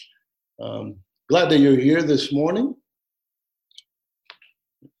Glad that you're here this morning.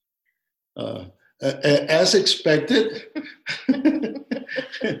 As expected,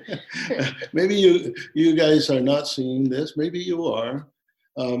 maybe you guys are not seeing this, maybe you are,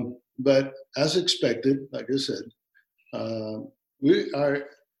 but as expected, like I said, we are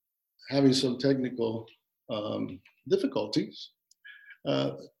having some technical difficulties.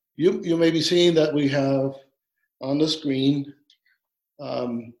 You may be seeing that we have on the screen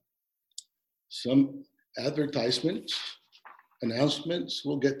some advertisements, announcements.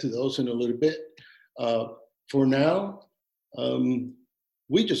 We'll get to those in a little bit. For now,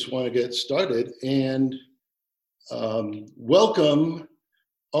 we just want to get started and welcome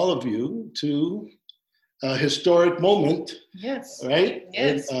all of you to a historic moment. Yes. Right?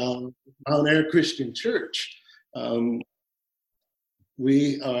 Yes. In Mount Air Christian Church.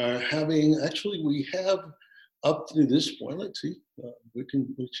 We are having, actually, we have up to this point, let's see,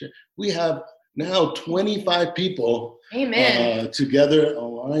 we have now 25 people together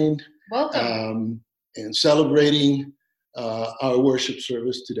online. Welcome. And celebrating our worship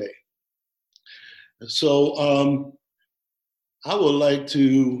service today. So I would like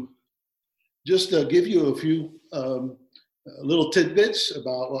to just give you a few little tidbits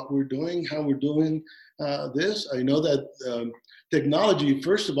about what we're doing, how we're doing this. I know that technology,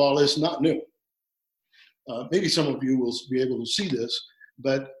 first of all, is not new. Maybe some of you will be able to see this,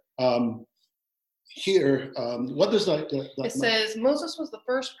 but here, what does that? It says Moses was the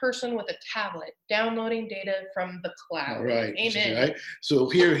first person with a tablet downloading data from the cloud. All right. Amen. Right. So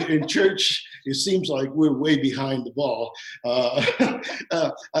here in church, it seems like we're way behind the ball.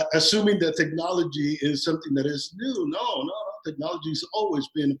 Assuming that technology is something that is new. No. Technology's always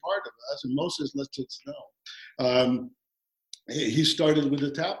been a part of us, and Moses lets us know. He started with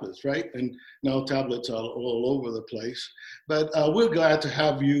the tablets, right? And now tablets are all over the place. But we're glad to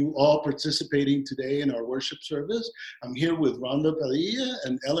have you all participating today in our worship service. I'm here with Rhonda Padilla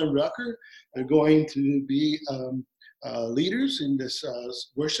and Ellen Rucker. They're going to be leaders in this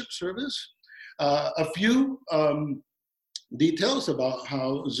worship service. A few details about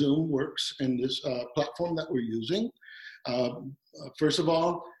how Zoom works in this platform that we're using. First of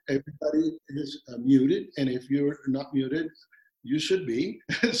all, everybody is muted, and if you're not muted, you should be.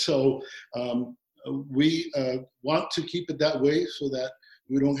 So we want to keep it that way so that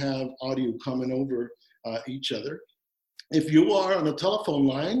we don't have audio coming over each other. If you are on a telephone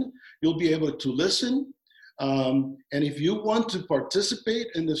line, you'll be able to listen. And if you want to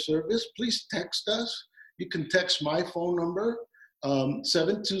participate in the service, please text us. You can text my phone number,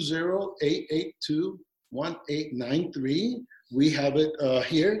 720-882-1893. We have it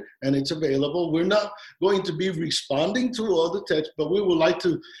here, and it's available. We're not going to be responding to all the texts, but we would like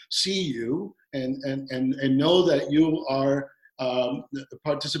to see you and know that you are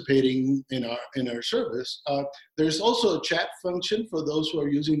participating in our service. There's also a chat function for those who are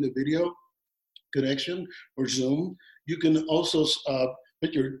using the video connection or Zoom. You can also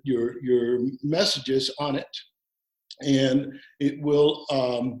put your messages on it, and it will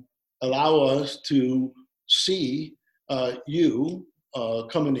allow us to see you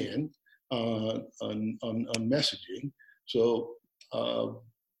coming in on messaging. So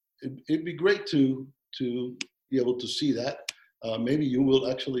it'd be great to be able to see that. Maybe you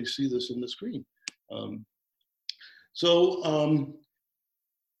will actually see this in the screen.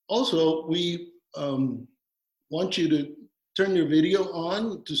 Also, we want you to turn your video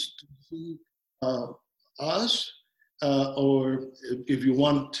on to see us, or if you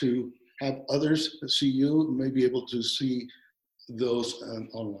want to have others see you, may be able to see those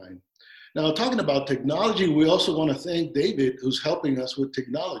online. Now, talking about technology, we also want to thank David, who's helping us with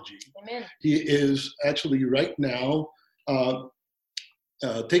technology. Amen. He is actually right now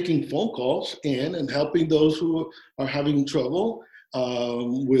taking phone calls in and helping those who are having trouble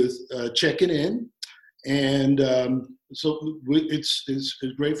with checking in. And so it's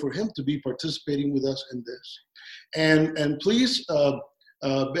great for him to be participating with us in this. And please,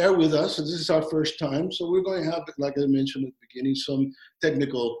 bear with us. This is our first time, so we're going to have, like I mentioned at the beginning, some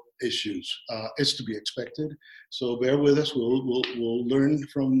technical issues. It's to be expected. So bear with us. We'll learn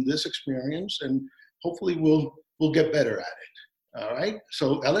from this experience, and hopefully we'll get better at it. All right.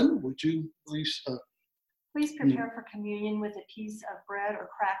 So Ellen, would you please? Please prepare for communion with a piece of bread or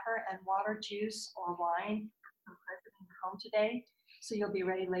cracker and water, juice, or wine from present in your home today, so you'll be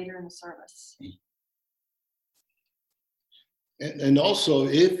ready later in the service. And also,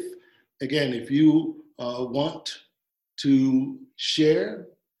 if you want to share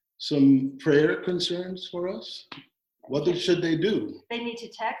some prayer concerns for us, what should they do? They need to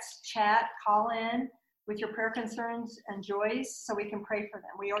text, chat, call in, with your prayer concerns and joys so we can pray for them.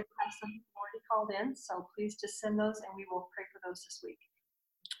 We already have some people already called in, so please just send those and we will pray for those this week.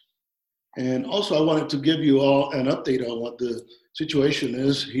 And also, I wanted to give you all an update on what the situation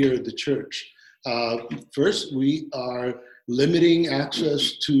is here at the church. First, we are limiting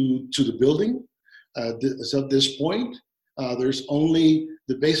access to the building. As of this point, there's only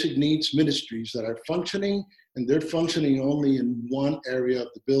the basic needs ministries that are functioning, and they're functioning only in one area of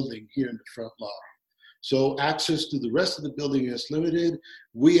the building here in the front lobby. So access to the rest of the building is limited.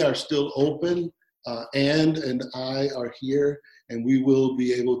 We are still open. Ann and I are here, and we will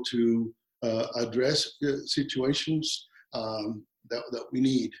be able to address situations that we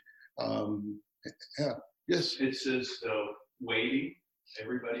need. Yeah. Yes. It says waiting.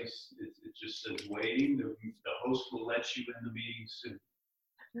 It just says waiting. The host will let you in the meeting soon.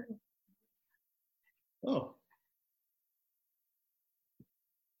 Oh.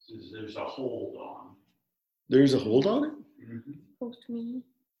 It says there's a hold on. There's a hold on it? Mm-hmm. Post me.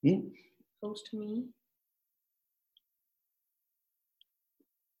 Post me.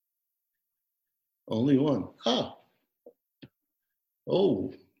 Only one. Ah.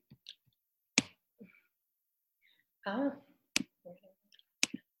 Oh. Ah.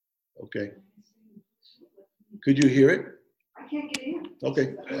 Okay. Could you hear it? I can't get in.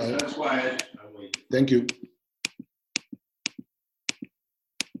 Okay. That's why I wait. Thank you.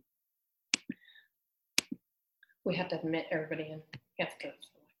 We have to admit everybody in. Yes, good.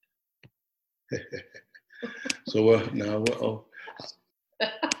 So now,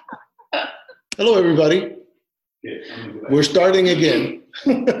 hello, everybody. Yeah, We're starting again.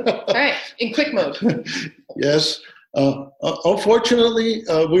 All right, in quick mode. Yes. Unfortunately,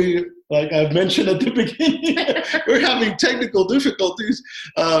 like I've mentioned at the beginning, we're having technical difficulties.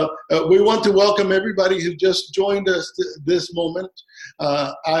 We want to welcome everybody who just joined us this moment.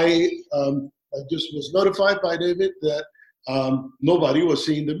 I just was notified by David that nobody was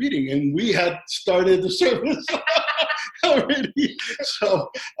seeing the meeting, and we had started the service already. So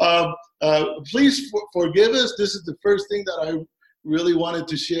please forgive us. This is the first thing that I really wanted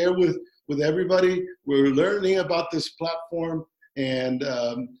to share with everybody. We're learning about this platform, and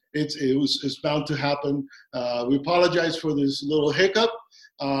it's bound to happen. We apologize for this little hiccup,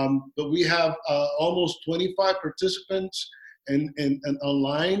 but we have almost 25 participants and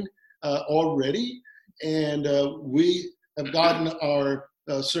online already, and we have gotten our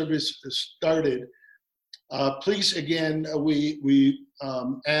service started. Please, again, we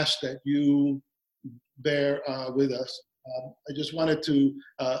ask that you bear with us. I just wanted to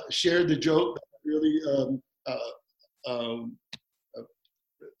share the joke that really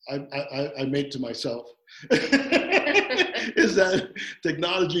I made to myself. Is that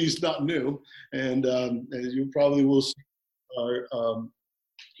technology is not new, and as you probably will see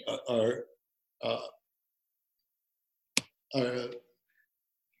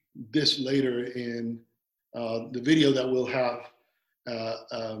this later in the video that we'll have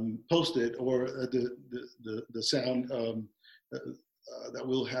posted, or the sound that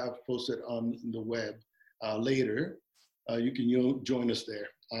we'll have posted on the web later. You can join us there.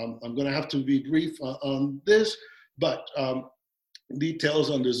 I'm going to have to be brief on this, but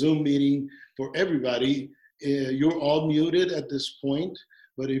details on the Zoom meeting for everybody. You're all muted at this point,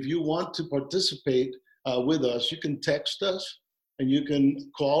 but if you want to participate with us, you can text us and you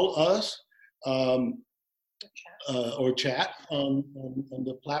can call us. Or chat on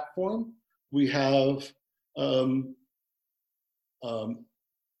the platform. We have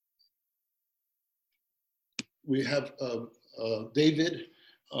David,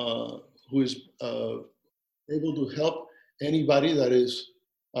 who is able to help anybody that is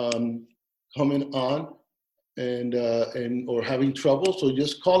coming on and or having trouble. So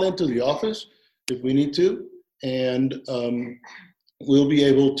just call into the office if we need to, and we'll be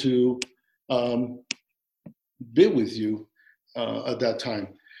able to be with you at that time.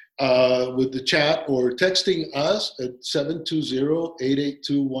 With the chat or texting us at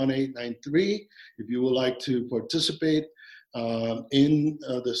 720-882-1893 if you would like to participate in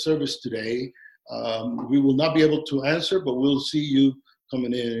the service today. We will not be able to answer, but we'll see you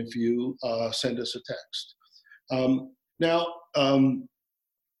coming in if you send us a text. Now,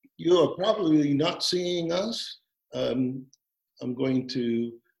 you are probably not seeing us. I'm going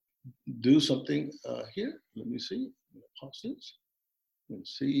to do something here. Let me see. Pause this.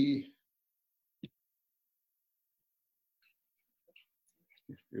 Let's see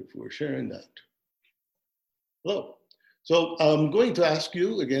if we're sharing that. Hello. So I'm going to ask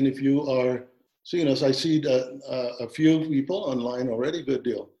you again if you are seeing us. I see that a few people online already. Good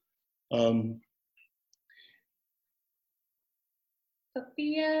deal.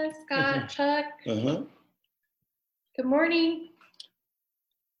 Sophia, Scott, Chuck. Good morning.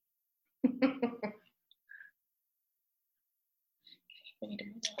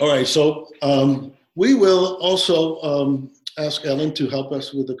 All right, so we will also ask Ellen to help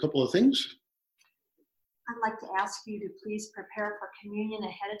us with a couple of things. I'd like to ask you to please prepare for communion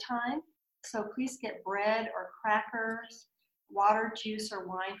ahead of time. So please get bread or crackers, water, juice, or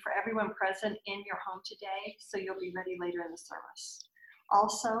wine for everyone present in your home today, so you'll be ready later in the service.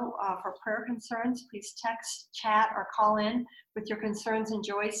 Also, for prayer concerns, please text, chat, or call in with your concerns and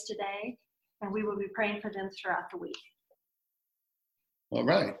joys today, and we will be praying for them throughout the week. All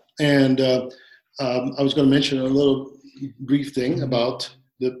right, and I was going to mention a little brief thing about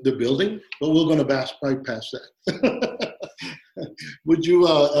the building, but we're going to bypass that. Would you,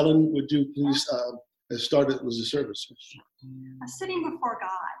 Ellen, would you please start it with the service? Sitting before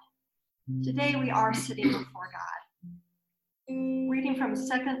God. Today we are sitting before God. Reading from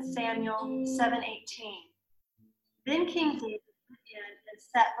 2 Samuel 7:18. Then King David went in and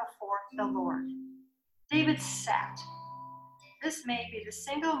sat before the Lord. David sat. This may be the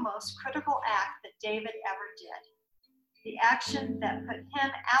single most critical act that David ever did. The action that put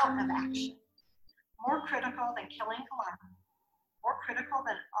him out of action. More critical than killing Goliath. More critical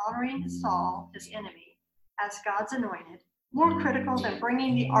than honoring Saul, his enemy, as God's anointed. More critical than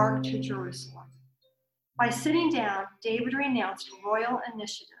bringing the ark to Jerusalem. By sitting down, David renounced royal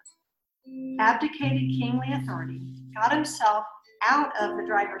initiative, abdicated kingly authority, got himself out of the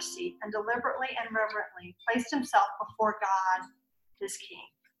driver's seat, and deliberately and reverently placed himself before God, his king.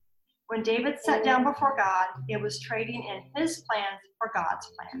 When David sat down before God, it was trading in his plans for God's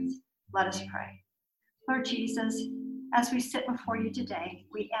plans. Let us pray. Lord Jesus, as we sit before you today,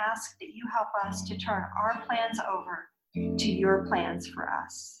 we ask that you help us to turn our plans over to your plans for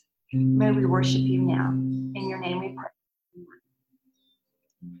us. May we worship you now. In your name we pray.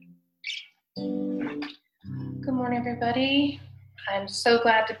 Good morning, everybody. I'm so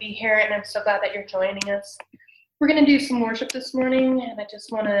glad to be here, and I'm so glad that you're joining us. We're going to do some worship this morning, and I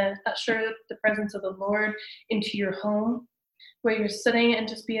just want to usher the presence of the Lord into your home, where you're sitting, and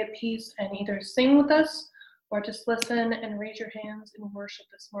just be at peace and either sing with us or just listen and raise your hands in worship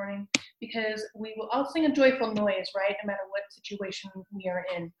this morning, because we will all sing a joyful noise, right? No matter what situation we are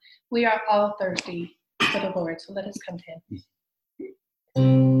in. We are all thirsty for the Lord, so let us come to him.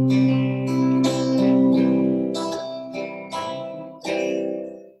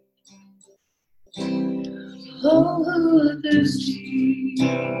 Oh, thirsty,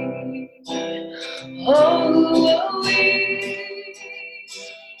 oh, we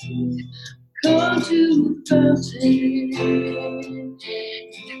come to the fountain,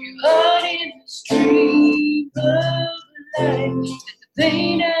 dip your heart in the stream of life, that the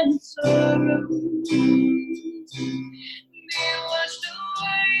pain and sorrow be washed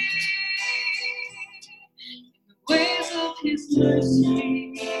away in the waves of his mercy.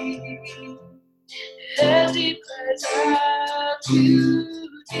 As he cries out to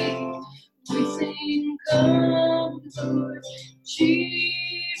thee, we sing, come, Lord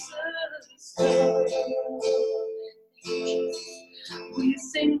Jesus, come. We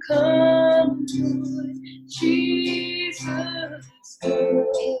sing, come, Lord Jesus, come.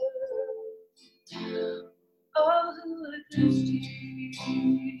 Oh, who are thirsty,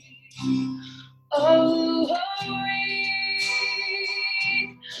 oh,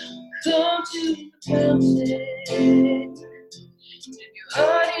 come to the fountain, dip your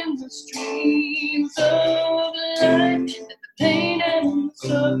heart in the streams of life, that the pain and the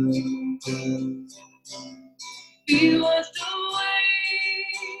sorrow be washed away,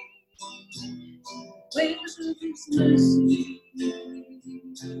 waves of his mercy,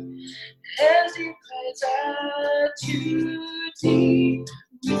 as he cries out to thee,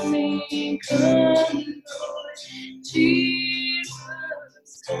 we sing, come, Lord Jesus,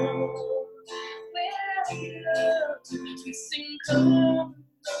 come. Where we love, we sing, come,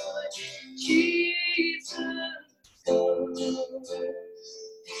 Lord Jesus, come.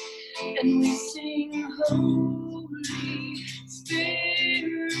 And we sing, Holy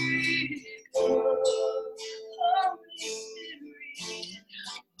Spirit, come.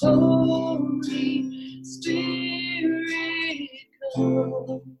 Holy Spirit,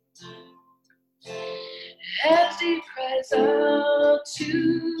 come. As he cries out to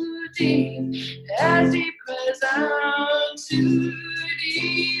thee, as he cries out to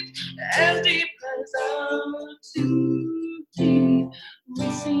thee, as he cries out to thee, we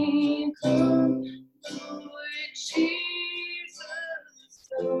sing, come, Lord Jesus,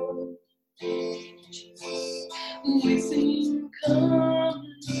 come. We sing, come,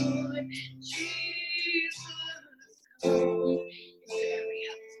 Lord Jesus, come.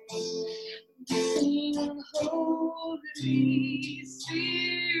 We sing, holy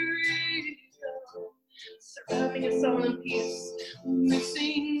sing a song in peace. We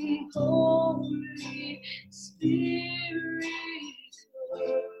sing, Holy Spirit,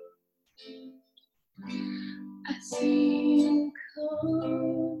 I sing, come,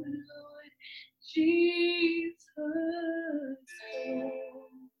 Lord Jesus, come.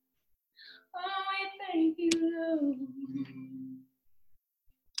 Oh, we thank you, Lord.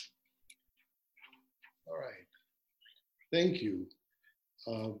 All right. Thank you.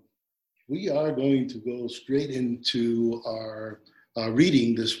 We are going to go straight into our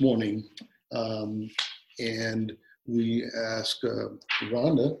reading this morning. And we ask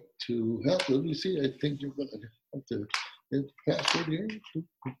Rhonda to help. Let me see. I think you're going to have to get the password here.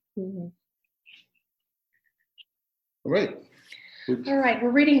 All right. All right,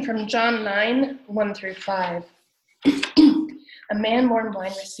 we're reading from John 9, 1 through 5. A man born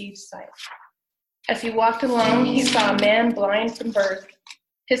blind receives sight. As he walked along, he saw a man blind from birth.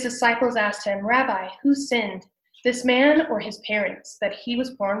 His disciples asked him, Rabbi, who sinned, this man or his parents, that he was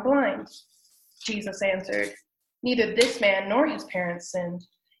born blind? Jesus answered, neither this man nor his parents sinned.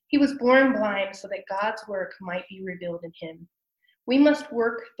 He was born blind so that God's work might be revealed in him. We must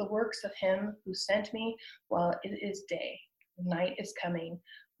work the works of him who sent me while it is day. Night is coming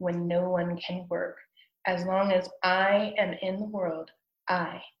when no one can work. As long as I am in the world,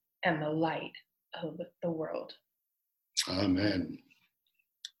 I am the light of the world. Amen.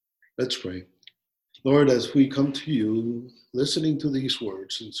 Let's pray. Lord, as we come to you, listening to these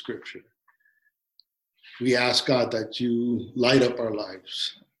words in Scripture, we ask, God, that you light up our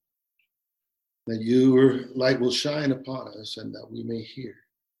lives, that your light will shine upon us, and that we may hear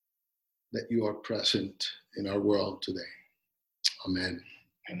that you are present in our world today. Amen.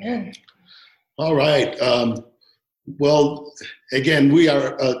 Amen. All right. Well, again, we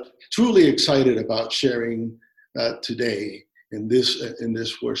are truly excited about sharing today in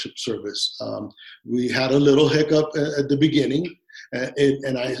this worship service. We had a little hiccup at the beginning,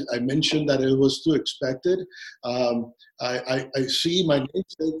 and I mentioned that it was too expected. I see my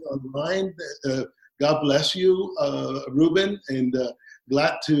namesake online. God bless you, Ruben, and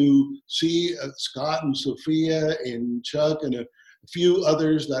glad to see Scott and Sophia and Chuck and a few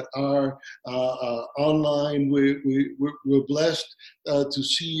others that are online. We're blessed to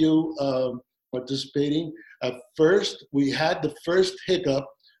see you participating. First, we had the first hiccup,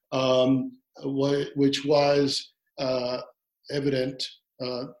 which was evident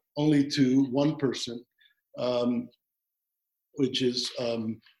only to one person, which is,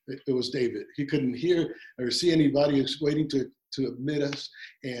 it was David. He couldn't hear or see anybody. He was waiting to admit us.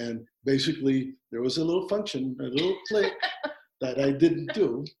 And basically, there was a little function, a little click that I didn't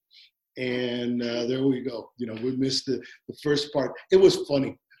do. And there we go. You know, we missed the first part. It was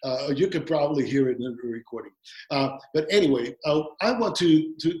funny. You could probably hear it in the recording. But anyway, I want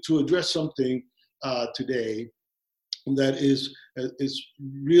to address something today that is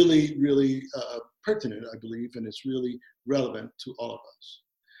really, really pertinent, I believe, and it's really relevant to all of us.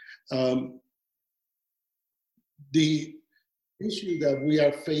 The issue that we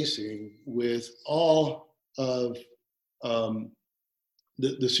are facing with all of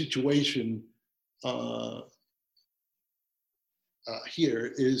the situation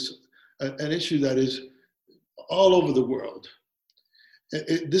here is an issue that is all over the world.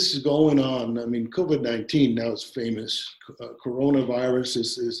 This is going on. I mean, COVID-19 now is famous. Coronavirus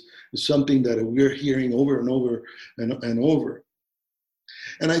is something that we're hearing over and over and over.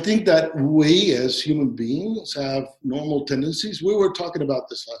 And I think that we as human beings have normal tendencies. We were talking about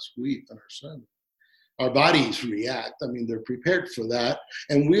this last week on our sermon. Our bodies react. I mean, they're prepared for that.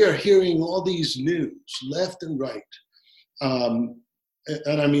 And we are hearing all these news left and right.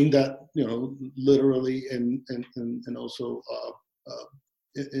 And I mean that, you know, literally and also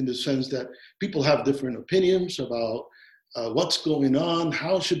in the sense that people have different opinions about what's going on,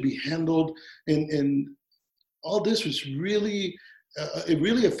 how it should be handled. And all this was really, it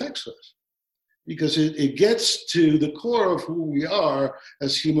really affects us because it gets to the core of who we are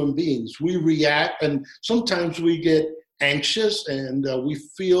as human beings. We react, and sometimes we get anxious, and we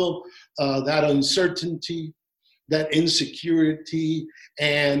feel that uncertainty, that insecurity,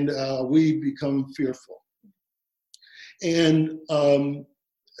 and we become fearful. And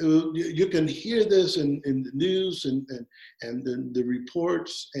you can hear this in the news and the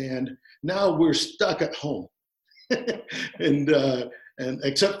reports, and now we're stuck at home. And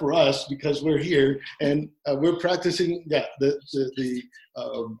except for us, because we're here and we're practicing the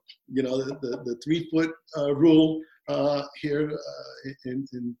 3-foot rule here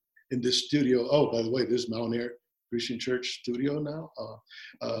in the studio. Oh, by the way, this is Mount Air Christian Church studio now.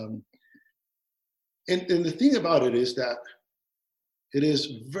 And the thing about it is that it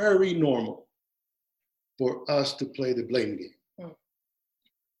is very normal for us to play the blame game. Mm.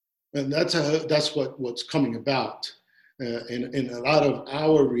 And that's what's coming about in a lot of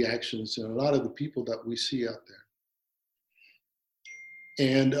our reactions and a lot of the people that we see out there.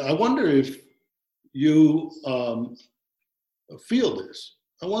 And I wonder if you feel this.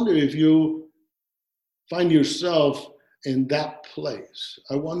 I wonder if you find yourself in that place.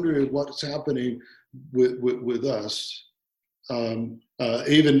 I wonder if what's happening with us.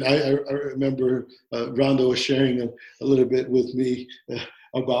 Even I remember Rhonda was sharing a little bit with me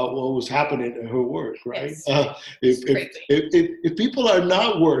about what was happening at her work, right? Yes. If people are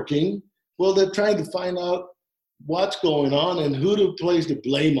not working, well, they're trying to find out what's going on and who to place the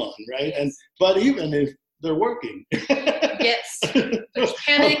blame on, right? But even if they're working. Yes, there's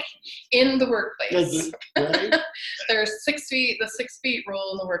panic in the workplace. Right? There's the 6 feet rule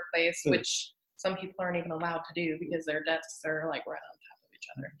in the workplace, which some people aren't even allowed to do because their desks are like right on top of each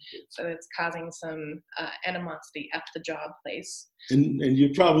other. So it's causing some animosity at the job place. And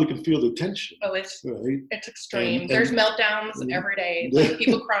you probably can feel the tension. Oh, it's extreme. And there's meltdowns every day, like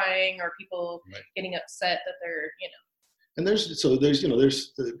people crying or people getting upset that they're, And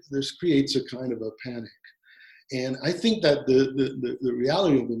there's creates a kind of a panic. And I think that the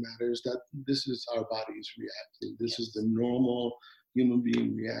reality of the matter is that this is our bodies reacting. This is the normal human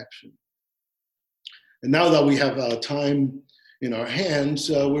being reaction. And now that we have time in our hands,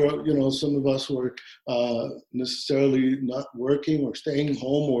 some of us were necessarily not working or staying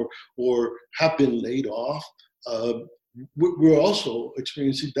home or have been laid off. We're also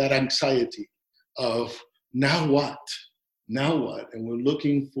experiencing that anxiety of now what? And we're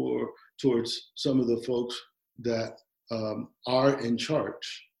looking towards some of the folks that are in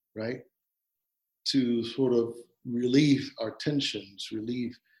charge, right? To sort of relieve our tensions,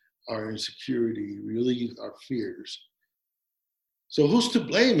 relieve our insecurity, relieve our fears. So who's to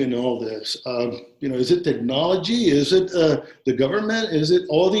blame in all this? Is it technology? Is it the government? Is it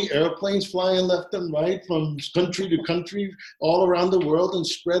all the airplanes flying left and right from country to country all around the world and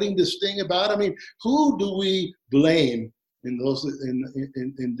spreading this thing about? I mean, who do we blame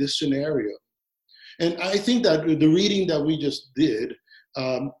in this scenario? And I think that the reading that we just did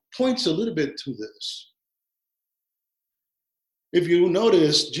points a little bit to this. If you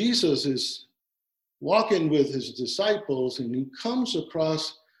notice, Jesus is walking with his disciples and he comes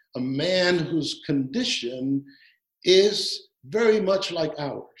across a man whose condition is very much like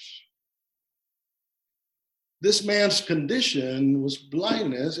ours. This man's condition was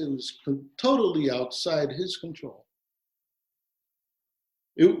blindness. It was totally outside his control.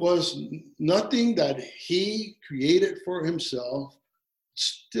 It was nothing that he created for himself.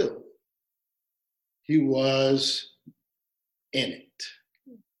 Still, he was in it.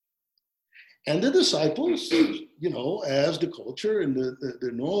 And the disciples, as the culture and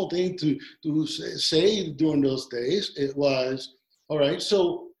the normal thing to say during those days, it was, all right,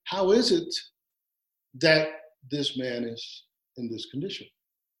 so how is it that this man is in this condition?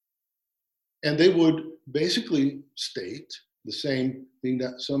 And they would basically state the same thing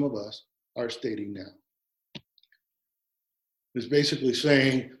that some of us are stating now. It's basically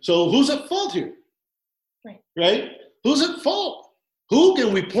saying, so who's at fault here? Right? Who's at fault? Who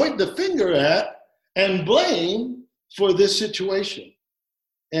can we point the finger at and blame for this situation?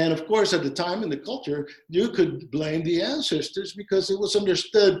 And of course, at the time in the culture, you could blame the ancestors because it was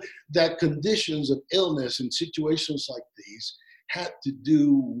understood that conditions of illness and situations like these had to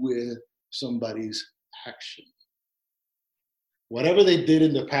do with somebody's action. Whatever they did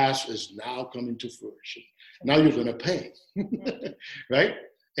in the past is now coming to fruition. Now you're going to pay, right?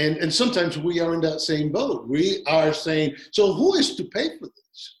 And sometimes we are in that same boat. We are saying, so who is to pay for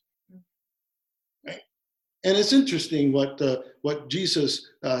this? Right? And it's interesting what Jesus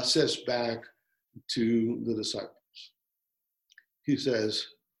says back to the disciples. He says,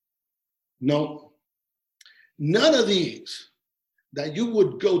 no, none of these that you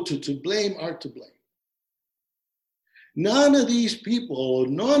would go to blame are to blame. None of these people,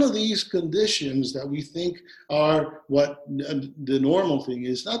 none of these conditions that we think are what the normal thing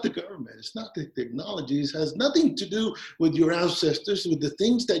is, not the government, it's not the technologies, has nothing to do with your ancestors, with the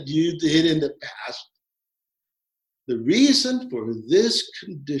things that you did in the past. The reason for this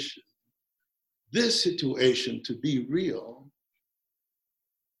condition, this situation to be real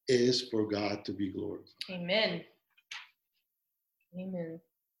is for God to be glorified. Amen. Amen.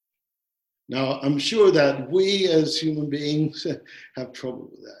 Now, I'm sure that we as human beings have trouble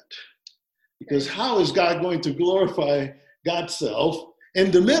with that. Because how is God going to glorify God's self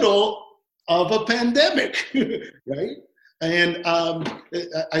in the middle of a pandemic, right? And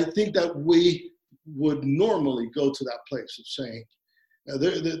I think that we would normally go to that place of saying,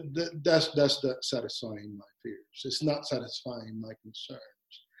 That's not satisfying my fears. It's not satisfying my concerns.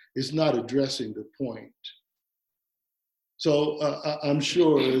 It's not addressing the point. So I'm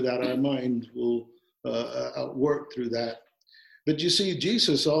sure that our mind will work through that. But you see,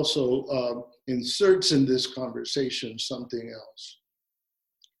 Jesus also inserts in this conversation something else.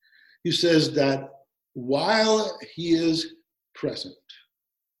 He says that while he is present,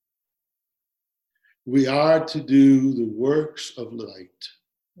 we are to do the works of light.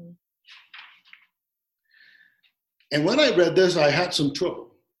 And when I read this, I had some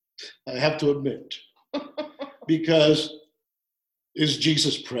trouble, I have to admit, because is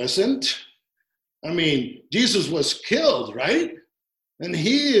Jesus present? I mean, Jesus was killed, right? And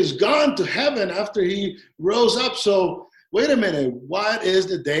he is gone to heaven after he rose up. So wait a minute, what is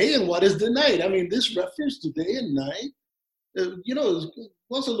the day and what is the night? I mean, this reference to day and night,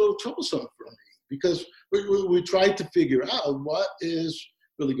 was a little troublesome for me because we tried to figure out what is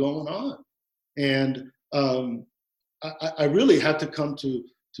really going on. And I really had to come to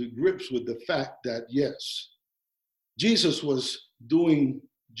grips with the fact that, yes, Jesus was doing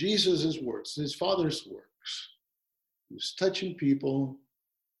Jesus' works, his Father's works. He was touching people,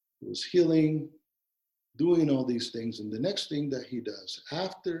 he was healing, doing all these things. And the next thing that he does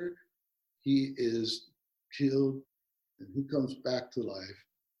after he is killed and he comes back to life,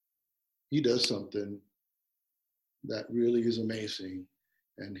 he does something that really is amazing.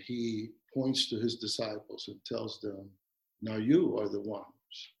 And he points to his disciples and tells them, now you are the ones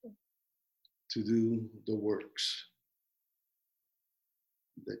to do the works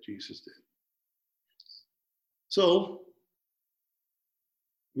that Jesus did. So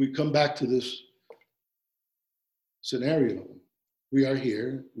we come back to this scenario. We are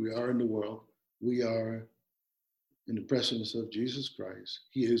here, we are in the world, we are in the presence of Jesus Christ.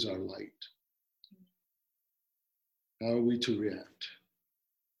 He is our light. How are we to react?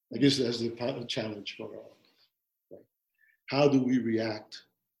 I guess that's the challenge for all of us. Right? How do we react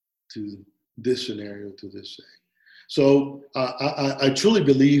to this scenario, to this thing? So I truly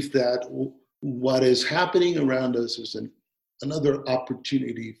believe that what is happening around us is another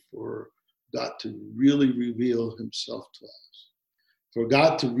opportunity for God to really reveal himself to us, for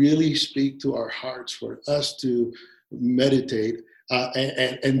God to really speak to our hearts, for us to meditate.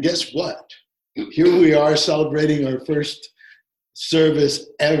 And guess what? Here we are celebrating our first service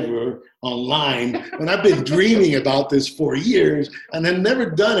ever online, and I've been dreaming about this for years and have never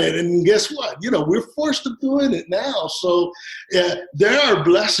done it. And guess what? We're forced to doing it now. So there are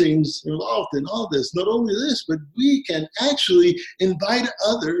blessings involved in all this. Not only this, but we can actually invite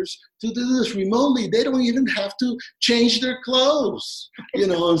others to do this remotely. They don't even have to change their clothes.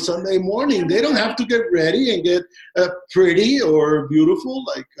 On Sunday morning, they don't have to get ready and get pretty or beautiful,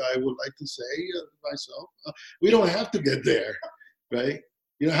 like I would like to say myself. We don't have to get there, right?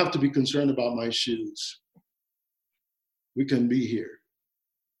 You don't have to be concerned about my shoes. We can be here.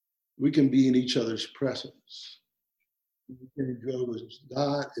 We can be in each other's presence. We can enjoy what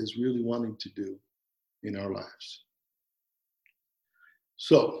God is really wanting to do in our lives.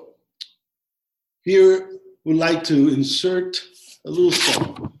 So, here we'd like to insert a little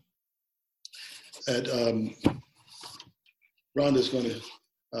song that Rhonda's going to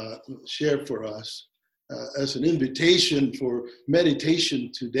share for us. As an invitation for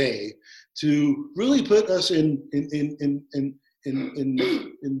meditation today, to really put us in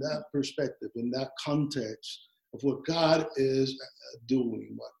that perspective, in that context of what God is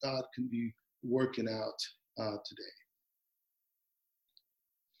doing, what God can be working out today.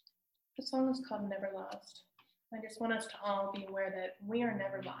 The song is called Never Lost. I just want us to all be aware that we are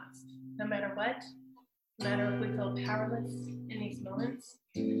never lost, no matter what, no matter if we feel powerless in these moments.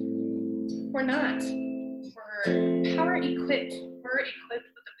 We're not. We're power equipped. We're equipped with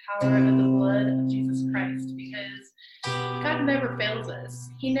the power of the blood of Jesus Christ, because God never fails us.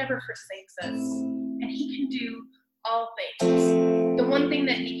 He never forsakes us. And he can do all things. The one thing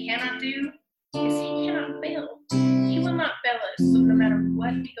that he cannot do is he cannot fail. He will not fail us. So no matter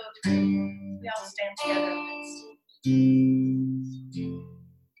what we go through, we all stand together in this.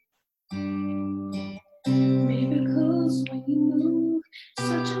 Miracles when you move,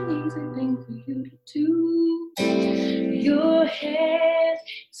 such an easy thing for you to do. Your hand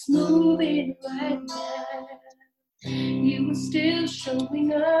is moving right now. You are still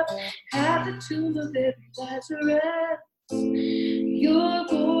showing up at the tomb of every Lazarus. Your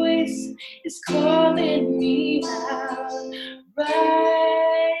voice is calling me out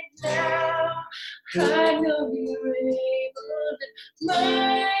right now. I know you're able, and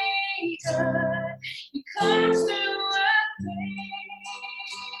my God, you come through a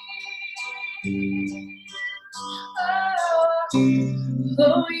thing. Oh,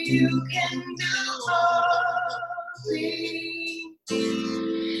 you can do all things.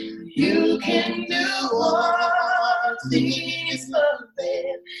 You can do all things but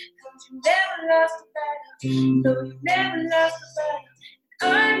fail. 'Cause you never lost a battle. No, you never lost a battle. I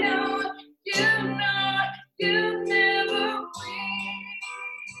know you never will.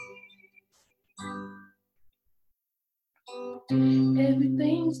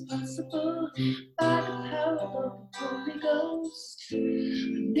 Everything's possible by the power of the Holy Ghost. A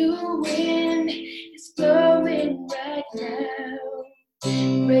new wind is blowing right now,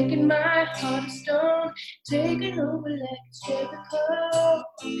 breaking my heart of stone, taking over like it's Jericho.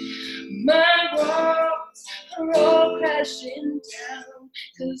 My walls are all crashing down,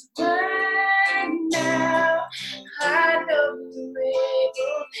 'cause right now I know you're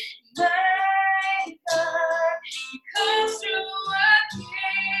able. My God, you come through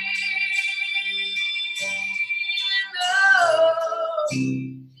again. Oh,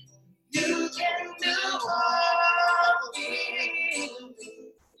 you can do all things.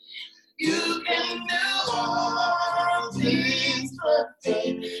 You can do all things but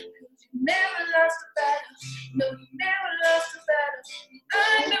fail. 'Cause you never lost a battle. No, you never lost a battle. I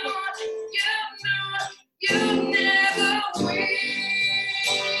know you never will.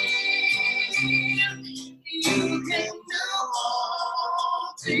 You can do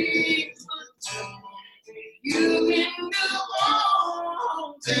all things but fail. You can do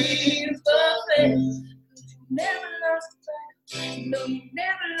all things but fail. 'Cause you never lost a battle. No, you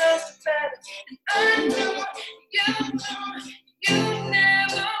never lost a battle. And I know you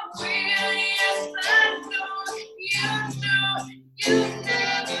never will. Yes, I know you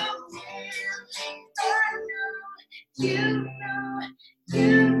never will. I know you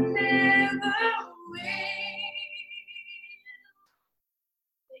never will.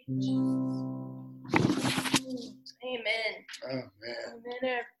 Amen. Oh, man. Amen,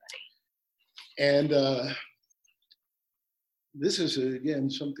 everybody. And this is, again,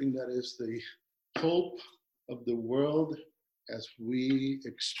 something that is the hope of the world as we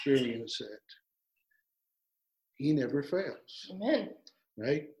experience it. He never fails, Amen.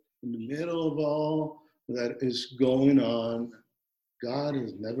 right? In the middle of all that is going on, God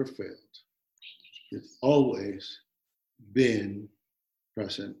has never failed. He's always been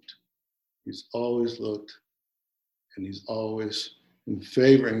present. He's always looked, and he's always in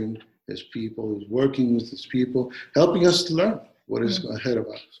favoring his people, he's working with his people, helping us to learn what is ahead of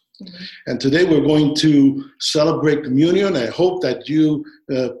us. Mm-hmm. And today we're going to celebrate communion. I hope that you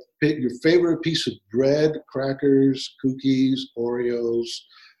pick your favorite piece of bread, crackers, cookies, Oreos.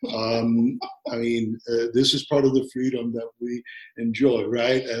 This is part of the freedom that we enjoy,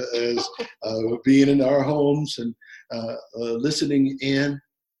 right? As being in our homes and listening in.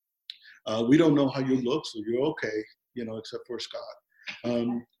 We don't know how you look, so you're okay, except for Scott.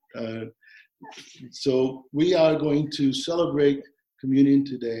 So we are going to celebrate communion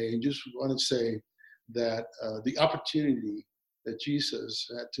today, and just want to say that the opportunity that Jesus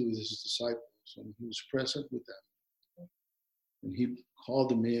had to his disciples when he was present with them, and he called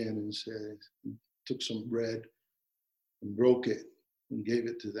them in and said, he took some bread and broke it and gave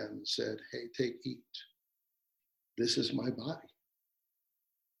it to them and said, hey, take, eat. This is my body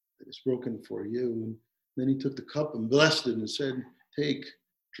that is broken for you. And then he took the cup and blessed it and said, take,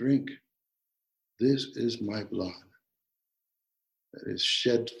 drink. This is my blood that is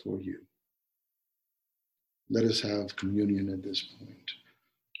shed for you. Let us have communion at this point.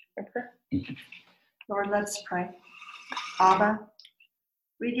 Okay. Lord, let us pray. Abba,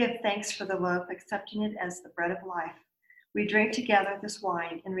 we give thanks for the loaf, accepting it as the bread of life. We drink together this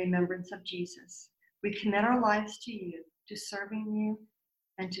wine in remembrance of Jesus. We commit our lives to you, to serving you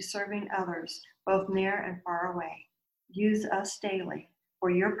and to serving others, both near and far away. Use us daily for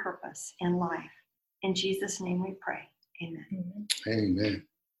your purpose in life. In Jesus' name we pray. Amen. Amen.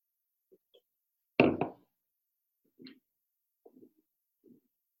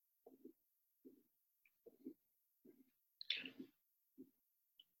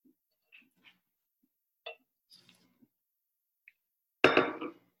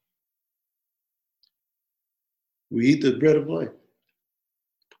 We eat the bread of life.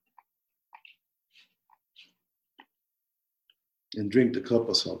 And drink the cup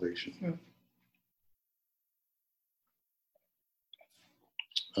of salvation.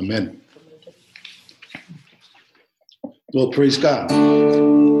 Amen. Well, praise God.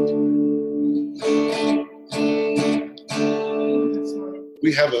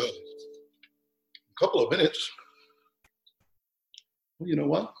 We have a couple of minutes. Well, you know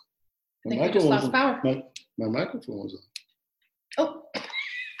what? I think we just lost power. My microphone was on. Oh,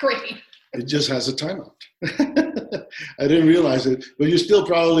 great. It just has a timeout. I didn't realize it, but you still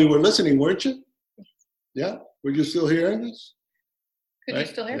probably were listening, weren't you? Yeah? Were you still hearing this? Could you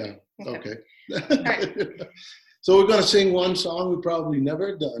still hear? Yeah, okay. right. So we're going to sing one song we've probably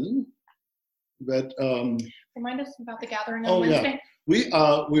never done, but Remind us about the gathering Oh, on yeah. Wednesday.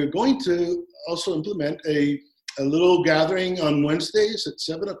 we're going to also implement a little gathering on Wednesdays at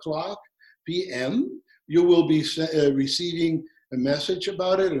 7:00 p.m. You will be receiving a message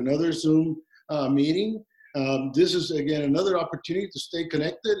about it, another Zoom meeting. This is, again, another opportunity to stay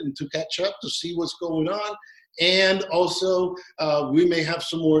connected and to catch up, to see what's going on. And also, we may have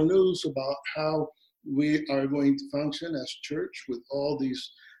some more news about how we are going to function as church with all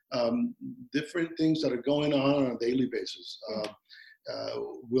these different things that are going on a daily basis.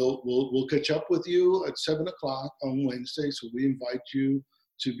 We'll catch up with you at 7:00 on Wednesday, so we invite you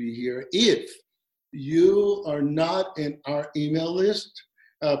to be here. If you are not in our email list,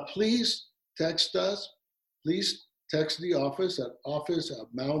 please text us. Please text the office at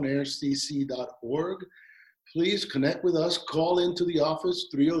office@mountaircc.org. Please connect with us. Call into the office,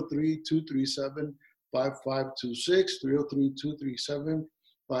 303-237-5526,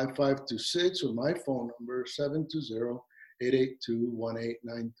 303-237-5526, or my phone number,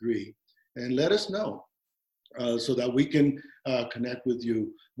 720-882-1893. And let us know so that we can connect with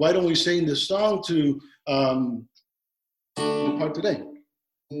you. Why don't we sing this song to depart today?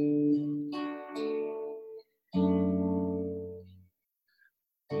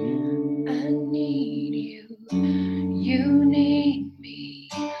 I need you, you need me.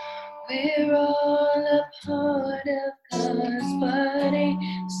 We're all a part of God's body.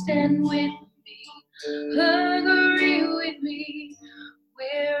 Stand with me, agree with me.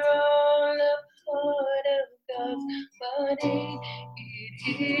 We're all a part of God's body.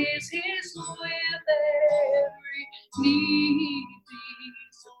 It is His will that every need be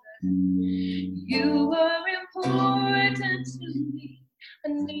supplied. You are important to me. I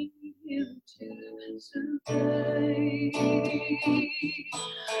need you to survive.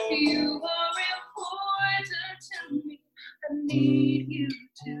 You are important to me. I need you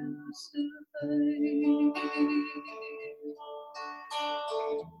to survive.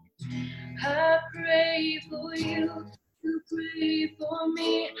 I pray for you, you pray for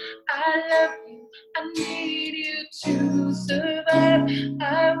me. I love you, I need you to survive.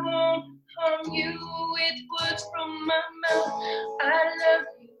 I won't harm you with words from my mouth. I love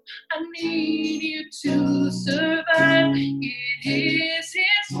you, I need you to survive. It is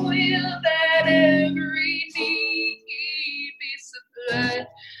His will that every need be supplied.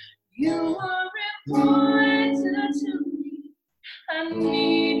 You are important to me. I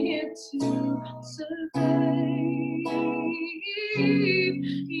need you to survive.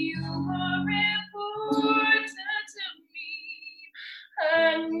 You are important to me. I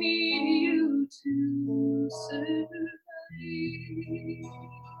need you to survive.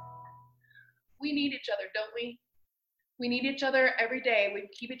 We need each other, don't we? We need each other every day. We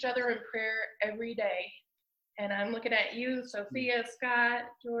keep each other in prayer every day. And I'm looking at you, Sophia, Scott,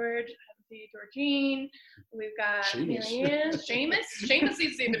 George, I see Georgine. We've got Marianne, Seamus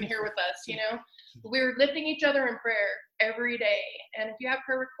is even here with us, you know. We're lifting each other in prayer every day. And if you have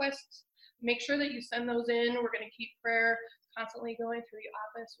prayer requests, make sure that you send those in. We're going to keep prayer constantly going through the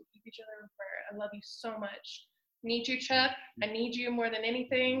office. We'll keep each other in prayer. I love you so much. Need you, Chuck. I need you more than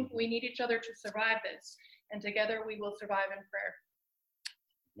anything. We need each other to survive this. And together we will survive in prayer.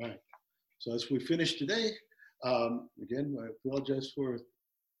 Right. So as we finish today, again, I apologize for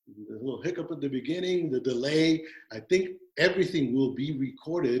the little hiccup at the beginning, the delay. I think everything will be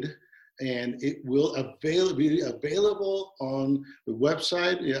recorded and it will be available on the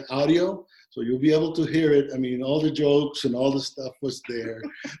website, audio. So you'll be able to hear it. I mean, all the jokes and all the stuff was there,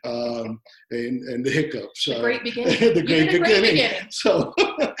 and the hiccups. The great beginning. The great beginning. So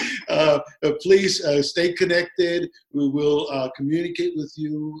please stay connected. We will communicate with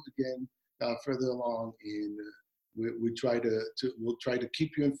you again further along, and we'll try to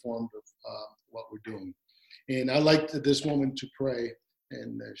keep you informed of what we're doing. And I'd like at this moment to pray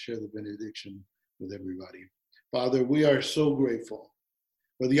and share the benediction with everybody. Father, we are so grateful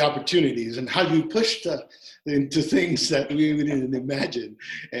for the opportunities and how you pushed into things that we didn't imagine,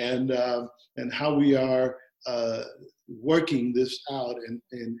 and how we are working this out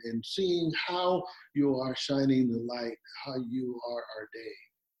and seeing how you are shining the light, how you are our day.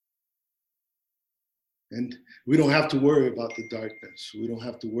 And we don't have to worry about the darkness. We don't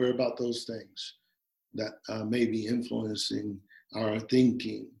have to worry about those things that may be influencing our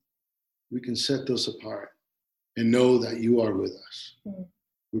thinking. We can set those apart and know that you are with us.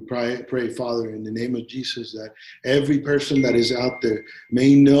 We pray, Father, in the name of Jesus, that every person that is out there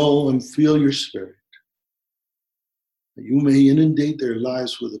may know and feel your Spirit. That you may inundate their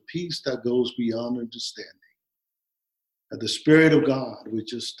lives with a peace that goes beyond understanding. That the Spirit of God would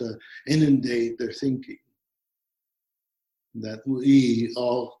just inundate their thinking. That we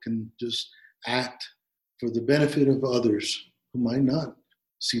all can just act for the benefit of others who might not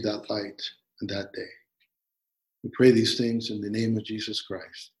see that light in that day. We pray these things in the name of Jesus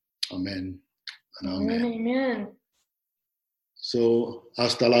Christ. Amen and amen. Amen. So,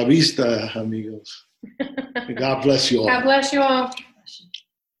 hasta la vista, amigos. God bless you all. God bless you all.